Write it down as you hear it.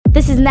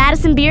This is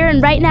Madison Beer,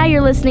 and right now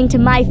you're listening to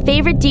my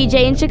favorite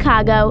DJ in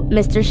Chicago,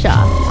 Mr.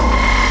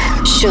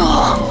 Shaw.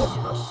 Shaw.